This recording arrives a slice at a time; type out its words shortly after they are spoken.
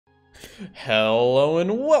Hello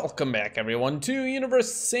and welcome back everyone to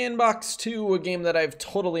Universe Sandbox 2, a game that I've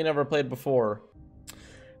totally never played before.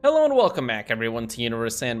 Hello and welcome back everyone to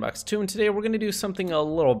Universe Sandbox 2, and today we're going to do something a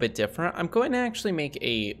little bit different. I'm going to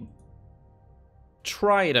actually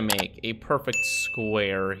try to make a perfect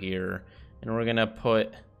square here, and we're going to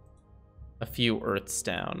put a few earths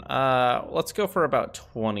down. Let's go for about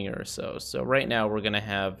 20 or so. So right now we're going to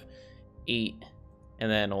have 8, and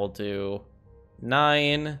then we'll do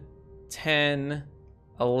 9, 10,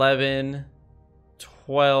 11,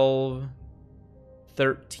 12,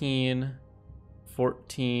 13,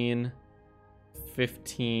 14,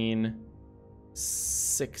 15,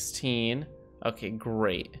 16. Okay,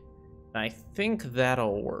 great. I think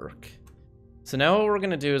that'll work. So now what we're going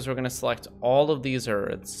to do is we're going to select all of these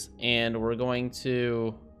earths, and we're going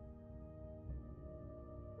to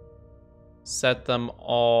set them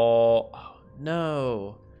all... Oh,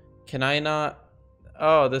 no. Can I not...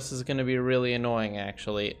 Oh, this is going to be really annoying,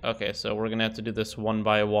 actually. Okay, so we're going to have to do this one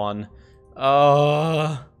by one.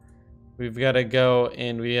 We've got to go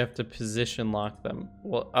and we have to position lock them.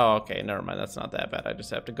 Well, oh, okay, never mind. That's not that bad. I just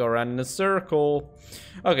have to go around in a circle.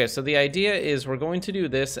 Okay, so the idea is we're going to do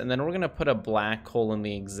this, and then we're going to put a black hole in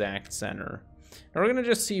the exact center. And we're going to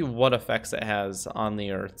just see what effects it has on the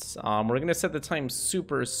Earths. We're going to set the time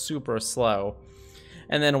super, super slow.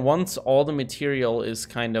 And then once all the material is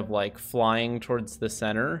kind of like flying towards the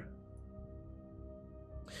center,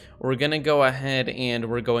 we're going to go ahead and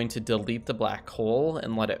we're going to delete the black hole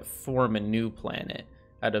and let it form a new planet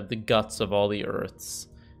out of the guts of all the Earths.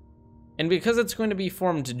 And because it's going to be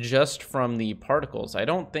formed just from the particles, I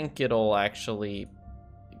don't think it'll actually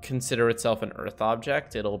consider itself an Earth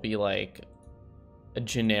object. It'll be like a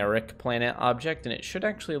generic planet object, and it should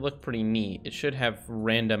actually look pretty neat. It should have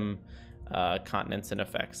random continents and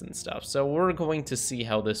effects and stuff. So we're going to see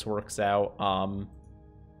how this works out.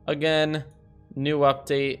 Again, new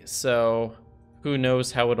update, so who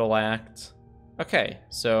knows how it'll act. Okay,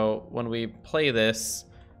 so when we play this,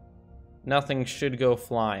 nothing should go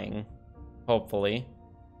flying, hopefully.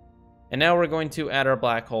 And now we're going to add our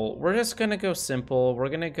black hole. We're just going to go simple. We're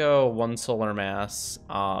going to go 1 solar mass.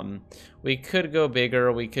 We could go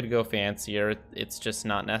bigger, we could go fancier. It's just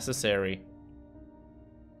not necessary.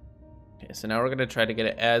 Okay, so now we're going to try to get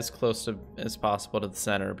it as close as possible to the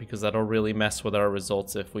center, because that'll really mess with our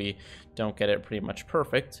results if we don't get it pretty much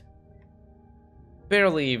perfect.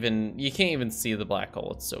 Barely even, you can't even see the black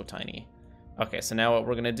hole, it's so tiny. Okay, so now what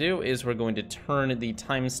we're going to do is we're going to turn the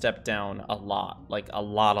time step down a lot, like a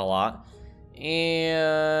lot.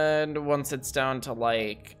 And once it's down to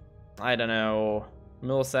like, I don't know,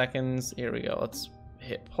 milliseconds, here we go. Let's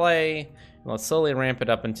hit play, and let's slowly ramp it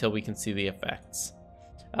up until we can see the effects.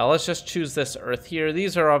 Let's just choose this Earth here.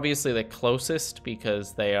 These are obviously the closest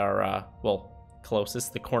because they are, well,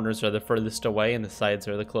 closest. The corners are the furthest away and the sides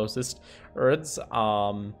are the closest Earths.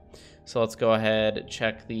 So let's go ahead,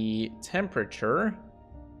 check the temperature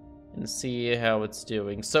and see how it's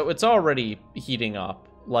doing. So it's already heating up.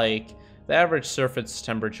 Like, the average surface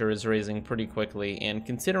temperature is raising pretty quickly, and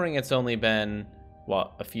considering it's only been,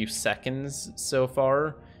 what, a few seconds so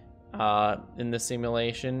far, in the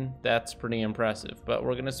simulation, that's pretty impressive. But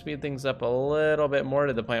we're going to speed things up a little bit more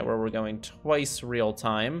to the point where we're going twice real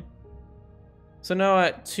time. So now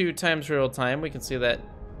at 2 times real time, we can see that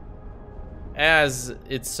as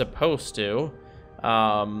it's supposed to,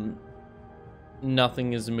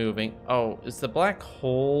 nothing is moving. Oh, is the black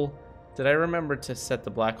hole... Did I remember to set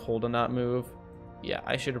the black hole to not move? Yeah,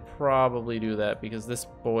 I should probably do that because this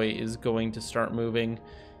boy is going to start moving.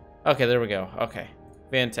 Okay, there we go. Okay.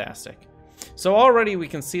 Fantastic. So already we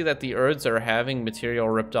can see that the Earths are having material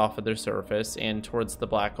ripped off of their surface and towards the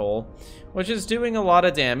black hole, which is doing a lot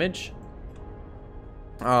of damage,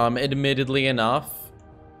 admittedly enough.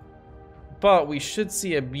 But we should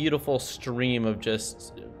see a beautiful stream of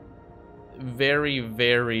just very,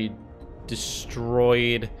 very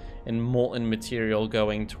destroyed and molten material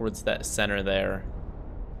going towards that center there.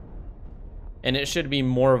 And it should be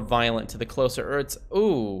more violent to the closer Earths.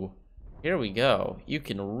 Ooh. Here we go. You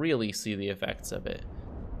can really see the effects of it.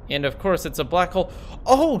 And of course, it's a black hole.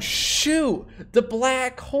 Oh, shoot! The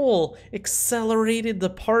black hole accelerated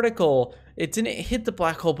the particle. It didn't hit the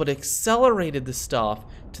black hole, but accelerated the stuff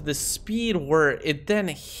to the speed where it then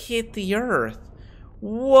hit the Earth.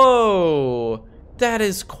 Whoa! That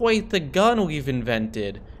is quite the gun we've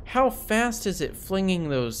invented. How fast is it flinging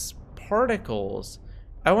those particles?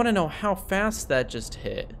 I want to know how fast that just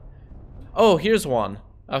hit. Oh, here's one.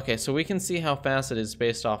 Okay, so we can see how fast it is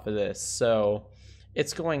based off of this. So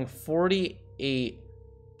it's going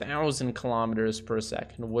 48,000 kilometers per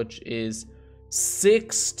second, which is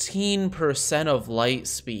 16% of light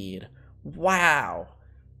speed. Wow.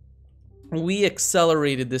 We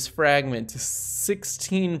accelerated this fragment to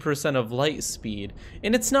 16% of light speed.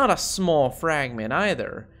 And it's not a small fragment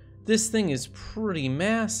either. This thing is pretty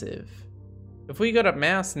massive. If we go to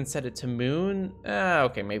mass and set it to moon,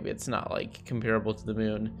 okay, maybe it's not like comparable to the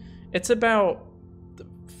moon. It's about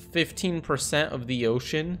 15% of the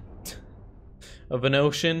ocean, of an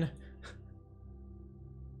ocean.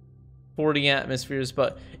 40 atmospheres,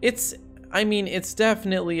 but it's, I mean, it's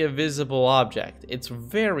definitely a visible object. It's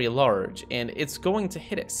very large, and it's going to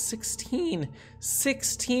hit at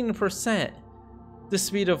 16% the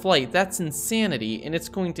speed of light. That's insanity, and it's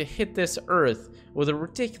going to hit this Earth with a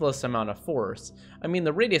ridiculous amount of force. I mean,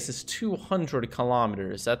 the radius is 200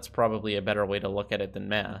 kilometers. That's probably a better way to look at it than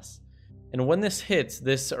mass. And when this hits,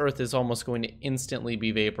 this Earth is almost going to instantly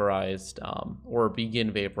be vaporized, or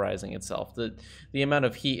begin vaporizing itself. The amount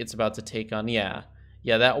of heat it's about to take on, yeah,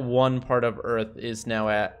 that one part of Earth is now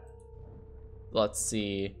at, let's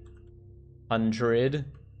see,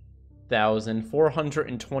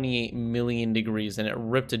 428 million degrees, and it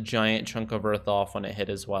ripped a giant chunk of Earth off when it hit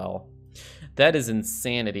as well. That is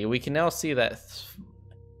insanity. We can now see that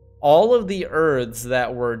all of the Earths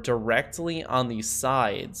that were directly on the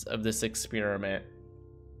sides of this experiment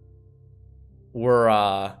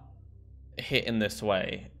were hit in this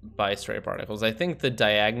way by stray particles. I think the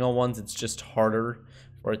diagonal ones, it's just harder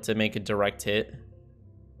for it to make a direct hit.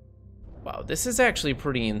 Wow, this is actually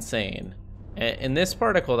pretty insane. And this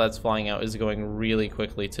particle that's flying out is going really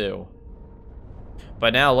quickly too.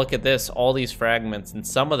 But now look at this, all these fragments, and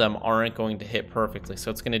some of them aren't going to hit perfectly. So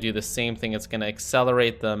it's going to do the same thing. It's going to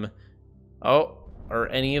accelerate them. Oh, are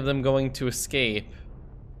any of them going to escape?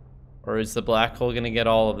 Or is the black hole going to get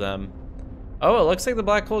all of them? Oh, it looks like the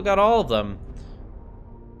black hole got all of them.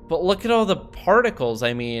 But look at all the particles.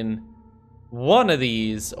 I mean, one of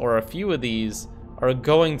these, or a few of these, are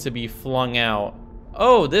going to be flung out.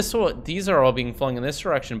 Oh, this one, these are all being flung in this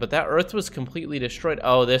direction, but that Earth was completely destroyed.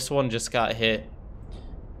 Oh, this one just got hit.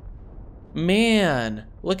 Man,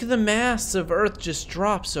 look at the mass of Earth just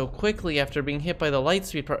drop so quickly after being hit by the light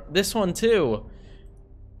speed part. This one too.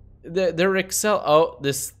 Oh,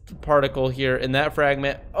 this particle here in that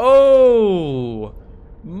fragment. Oh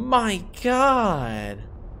my God.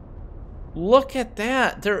 Look at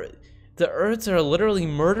that. The Earths are literally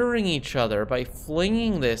murdering each other by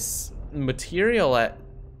flinging this material at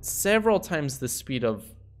several times the speed of,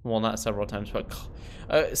 well, not several times, but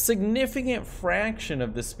a significant fraction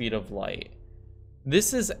of the speed of light.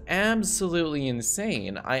 This is absolutely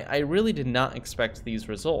insane. I really did not expect these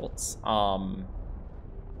results.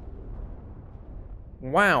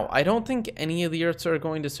 Wow, I don't think any of the Earths are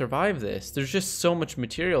going to survive this. There's just so much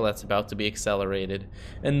material that's about to be accelerated.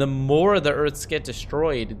 And the more the Earths get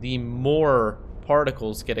destroyed, the more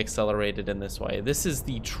particles get accelerated in this way. This is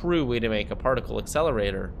the true way to make a particle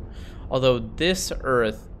accelerator. Although this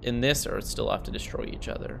Earth and this Earth still have to destroy each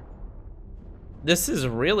other. This is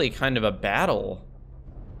really kind of a battle.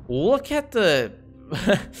 Look at the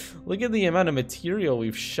look at the amount of material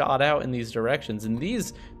we've shot out in these directions, and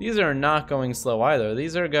these are not going slow either.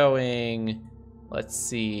 These are going, let's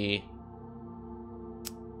see,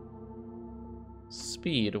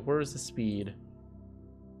 speed. Where's the speed?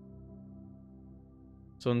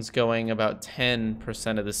 This one's going about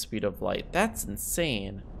 10% of the speed of light. That's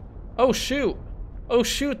insane. Oh shoot! Oh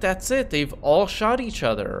shoot, that's it. They've all shot each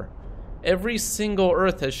other. Every single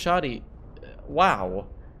Earth has shot wow.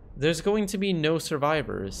 There's going to be no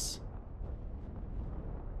survivors.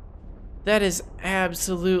 That is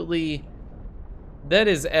absolutely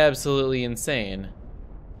insane.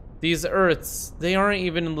 These Earths, they aren't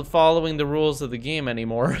even following the rules of the game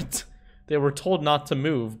anymore. They were told not to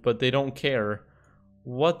move, but they don't care.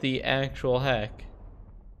 What the actual heck?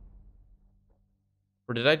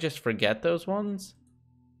 Or did I just forget those ones?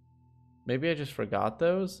 Maybe I just forgot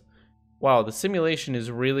those? Wow, the simulation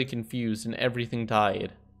is really confused and everything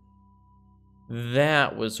died.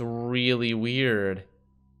 That was really weird.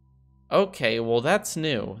 Okay, well that's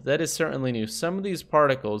new. That is certainly new. Some of these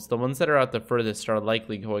particles, the ones that are out the furthest, are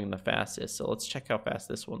likely going the fastest. So let's check how fast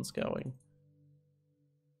this one's going.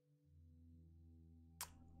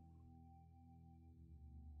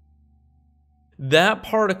 That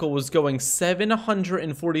particle was going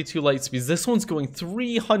 742 light speeds. This one's going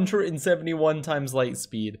 371 times light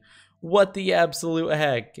speed. What the absolute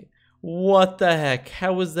heck? What the heck?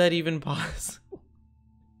 How was that even possible?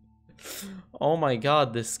 Oh my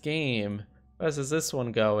God, this game. How fast is this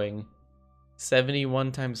one going?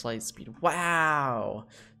 71 times light speed. Wow.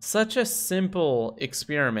 Such a simple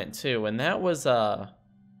experiment too. And that was, that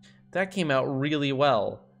came out really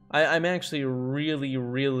well. I'm actually really,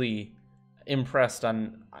 really impressed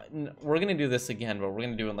on... We're going to do this again, but we're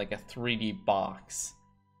going to do it in like a 3D box.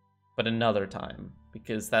 But another time,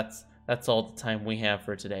 because that's all the time we have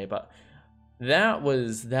for today. But that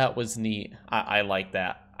was neat. I like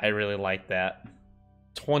that. I really like that.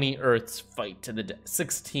 20 Earths fight to the death.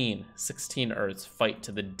 16 Earths fight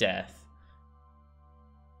to the death.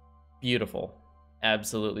 Beautiful.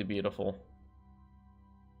 Absolutely beautiful.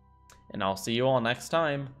 And I'll see you all next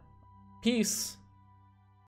time. Peace.